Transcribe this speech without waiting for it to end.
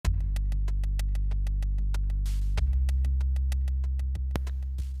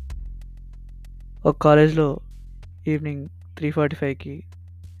ఒక కాలేజ్లో evening 3:45కి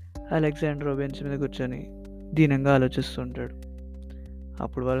Alexander bench మీద కూర్చొని దీనంగా ఆలోచిస్తూ ఉంటాడు.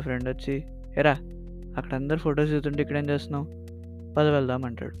 అప్పుడు వాళ్ళ ఫ్రెండ్ వచ్చి, ఎరా అక్కడ అందరు ఫొటోస్ చూస్తుంటే ఇక్కడేం చేస్తున్నావు, పద వెళ్దాం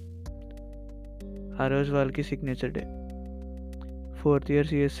అంటాడు. ఆ రోజు వాళ్ళకి సిగ్నేచర్ డే. 4th ఇయర్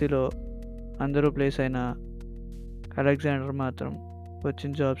సిఎస్సిలో అందరూ ప్లేస్ అయిన అలెగ్జాండర్ మాత్రం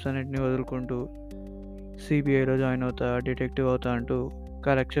వచ్చిన జాబ్స్ అన్నింటినీ వదులుకుంటూ సిబిఐలో జాయిన్ అవుతా, డిటెక్టివ్ అవుతా అంటూ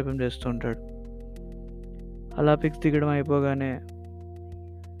కాలక్షేపం చేస్తూ ఉంటాడు. అలా పిక్స్ దిగడం అయిపోగానే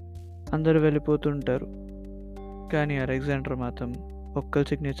అందరూ వెళ్ళిపోతుంటారు. కానీ అలెగ్జాండర్ మాత్రం ఒక్కరి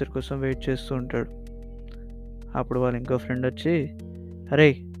సిగ్నేచర్ కోసం వెయిట్ చేస్తూ ఉంటాడు. అప్పుడు వాళ్ళ ఇంకో ఫ్రెండ్ వచ్చి, అరే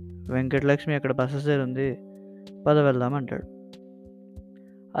వెంకటలక్ష్మి అక్కడ బస్సెస్ దగ్గర ఉంది, పద వెళ్దాం అంటాడు.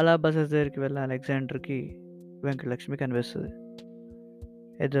 అలా బస్సెస్ దగ్గరికి వెళ్ళిన అలెగ్జాండర్కి వెంకటలక్ష్మి కనిపిస్తుంది.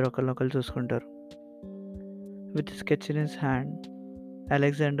 ఇద్దరు ఒకరినొకరు చూసుకుంటారు. With sketch in his hand,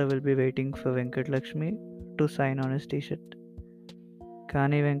 Alexander will be waiting for Venkatalakshmi to sign on his T-shirt.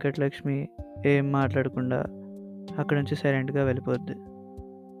 కానీ వెంకటలక్ష్మి ఏం మాట్లాడకుండా అక్కడి నుంచి సైలెంట్గా వెళ్ళిపోద్ది.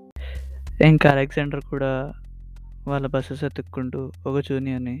 ఇంకా అలెగ్జాండర్ కూడా వాళ్ళ బస్సెస్ ఎత్తుక్కుంటూ ఒక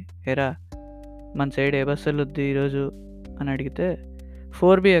జూనియర్ని, ఎరా మన సైడ్ ఏ బస్సు వెళ్ళొద్ది ఈరోజు అని అడిగితే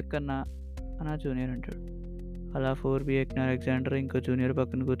 4B ఎక్కన్నా అని ఆ జూనియర్ అంటాడు. అలా 4B ఎక్కిన అలెగ్జాండర్ ఇంకో జూనియర్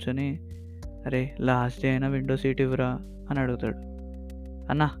పక్కన కూర్చొని, అరే లాస్ట్ డే అయినా విండో సీట్ ఇవ్వరా అని అడుగుతాడు.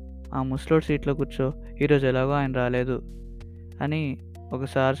 అన్నా ఆ ముస్లోడ్ సీట్లో కూర్చో, ఈరోజు ఎలాగో ఆయన రాలేదు అని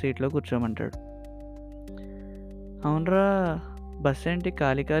ఒకసారి సీట్లో కూర్చోమంటాడు. అవునరా బస్ ఏంటి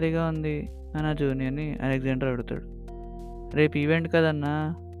ఖాళీ ఖాళీగా ఉంది అని ఆ జూనియర్ని అలెగ్జాండర్ అడుగుతాడు. రేపు ఈవెంట్ కదన్నా,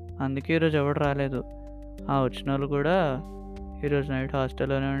 అందుకే ఈరోజు ఎవడు రాలేదు. ఆ వచ్చిన వాళ్ళు కూడా ఈరోజు నైట్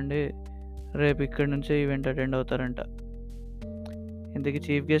హాస్టల్లోనే ఉండి రేపు ఇక్కడి నుంచే ఈవెంట్ అటెండ్ అవుతారంట. ఇంతకీ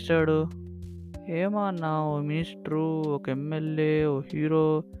చీఫ్ గెస్ట్ ఎవడు? ఏమో అన్న, ఓ మినిస్టరు, ఒక ఎమ్మెల్యే, ఓ హీరో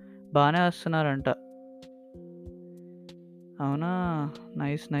బాగానే వస్తున్నారంట. అవునా,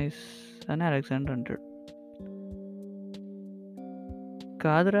 నైస్ నైస్ అని అలెగ్జాండర్ అంటాడు.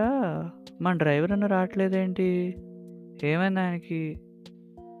 కాదురా మన డ్రైవర్ అన్న రావట్లేదేంటి, ఏమైంది ఆయనకి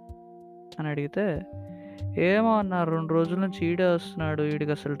అని అడిగితే, ఏమో అన్న 2 రోజుల నుంచి ఈడే వస్తున్నాడు,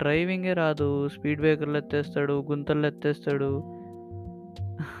 వీడికి అసలు డ్రైవింగే రాదు, స్పీడ్ బ్రేకర్లు ఎత్తేస్తాడు, గుంతలు ఎత్తేస్తాడు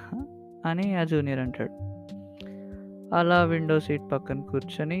అని ఆ జూనియర్ అంటాడు. అలా విండో సీట్ పక్కన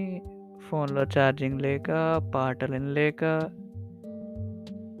కూర్చొని ఫోన్లో ఛార్జింగ్ లేక, పాటలు వినలేక,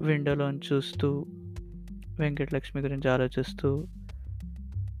 విండోలోని చూస్తూ వెంకటలక్ష్మి గురించి ఆలోచిస్తూ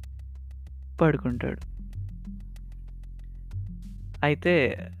పడుకుంటాడు. అయితే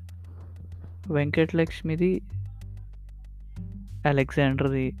వెంకటలక్ష్మిది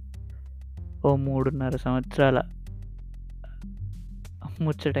అలెగ్జాండర్ది ఓ 3.5 సంవత్సరాల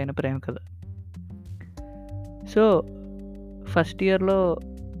ముచ్చటైన ప్రేమ కథ. సో ఫస్ట్ ఇయర్లో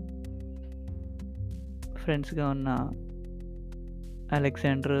ఫ్రెండ్స్గా ఉన్న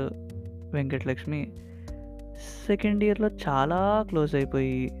అలెగ్జాండర్, వెంకటలక్ష్మి సెకండ్ ఇయర్లో చాలా క్లోజ్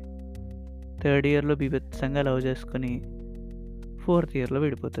అయిపోయి, థర్డ్ ఇయర్లో బీభత్సంగా లవ్ చేసుకొని 4th ఇయర్లో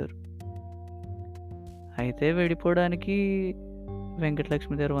విడిపోతారు. అయితే విడిపోవడానికి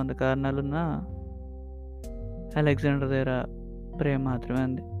వెంకటలక్ష్మి దగ్గర 100 కారణాలున్నా అలెగ్జాండర్ దగ్గర ప్రేమ మాత్రమే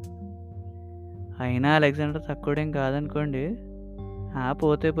ఉంది. అయినా అలెగ్జాండర్ తక్కువడేం కాదనుకోండి,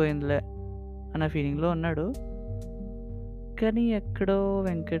 పోతే పోయిందిలే అన్న ఫీలింగ్లో ఉన్నాడు. కానీ ఎక్కడో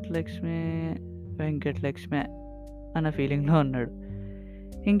వెంకటలక్ష్మి అన్న ఫీలింగ్లో ఉన్నాడు.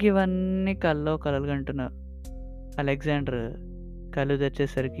 ఇంక ఇవన్నీ కలలు కంటున్నావు. అలెగ్జాండర్ కళ్ళు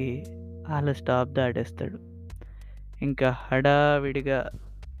తెచ్చేసరికి వాళ్ళ స్టాప్ దాటేస్తాడు. ఇంకా హడావిడిగా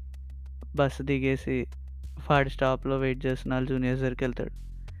బస్సు దిగేసి వాడి స్టాప్లో వెయిట్ చేస్తున్న వాళ్ళ జూనియర్స్ దగ్గరికి వెళ్తాడు.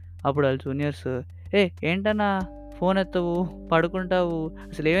 అప్పుడు వాళ్ళ జూనియర్స్, ఏంటన్నా ఫోన్ ఎత్తవు, పడుకుంటావు,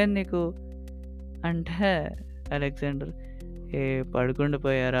 అసలు ఏమైంది నీకు అంటే అలెగ్జాండర్,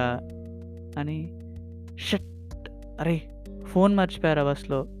 పడుకుండిపోయారా అని, షట్ అరే ఫోన్ మర్చిపోయారా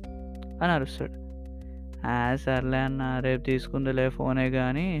బస్లో అని అరుస్తాడు. సర్లే అన్న, రేపు తీసుకుందిలే ఫోనే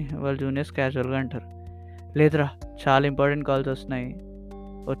కానీ వాళ్ళ జూనియర్స్ క్యాజువల్గా అంటారు. లేదురా చాలా ఇంపార్టెంట్ కాల్స్ వస్తున్నాయి,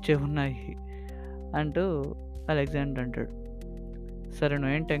 వచ్చే ఉన్నాయి అంటూ అలెగ్జాండర్ అంటాడు. సరే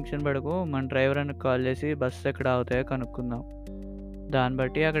నువ్వేం టెన్షన్ పడకు, మన డ్రైవర్ అని కాల్ చేసి బస్సు ఎక్కడ అవుతాయో కనుక్కుందాం, దాన్ని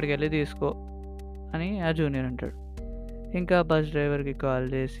బట్టి అక్కడికి వెళ్ళి తీసుకో అని ఆ జూనియర్ అంటాడు. ఇంకా బస్ డ్రైవర్కి కాల్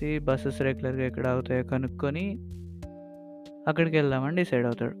చేసి బస్సెస్ రెగ్యులర్గా ఎక్కడ అవుతాయో కనుక్కొని అక్కడికి వెళ్దామని డిసైడ్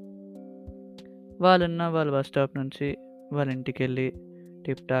అవుతాడు. వాళ్ళ బస్ స్టాప్ నుంచి వాళ్ళ ఇంటికి వెళ్ళి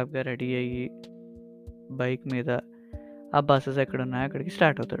టిప్ టాప్గా రెడీ అయ్యి బైక్ మీద ఆ బస్సెస్ ఎక్కడ ఉన్నాయో అక్కడికి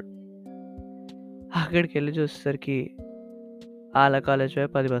స్టార్ట్ అవుతాడు. అక్కడికి వెళ్ళి చూసేసరికి ఆల కాలేజ్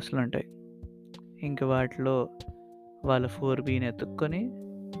వైపు 10 బస్సులు ఉంటాయి. ఇంక వాటిలో వాళ్ళ 4Bని ఎత్తుక్కొని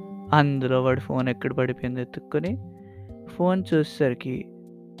అందులో వాడి ఫోన్ ఎక్కడ పడిపోయిందో ఎత్తుక్కొని ఫోన్ చూసేసరికి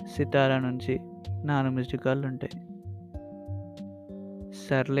సితారా నుంచి 4 మిస్డ్ కాల్లు ఉంటాయి.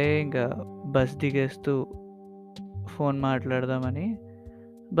 సర్లే ఇంకా బస్ దిగేస్తూ ఫోన్ మాట్లాడదామని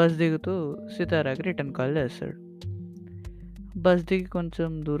బస్ దిగుతూ సితారాకి రిటర్న్ కాల్ చేస్తాడు. బస్ దిగి కొంచెం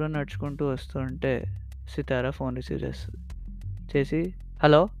దూరం నడుచుకుంటూ వస్తుంటే సితారా ఫోన్ రిసీవ్ చేసి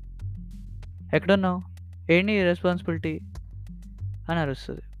హలో, ఎక్కడున్నావు, ఏంటి రెస్పాన్సిబిలిటీ అని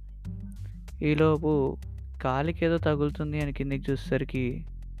అరుస్తుంది. ఈలోపు కాలికి ఏదో తగులుతుంది అని కిందికి చూసేసరికి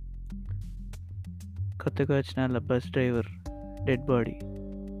కొత్తగా వచ్చిన bus driver dead body.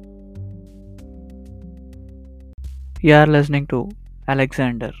 You are listening to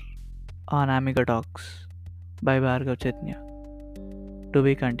Alexander on Amiga Talks by Bhargav Chaitanya. To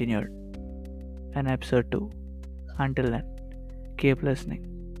be continued in episode 2. Until then, keep listening.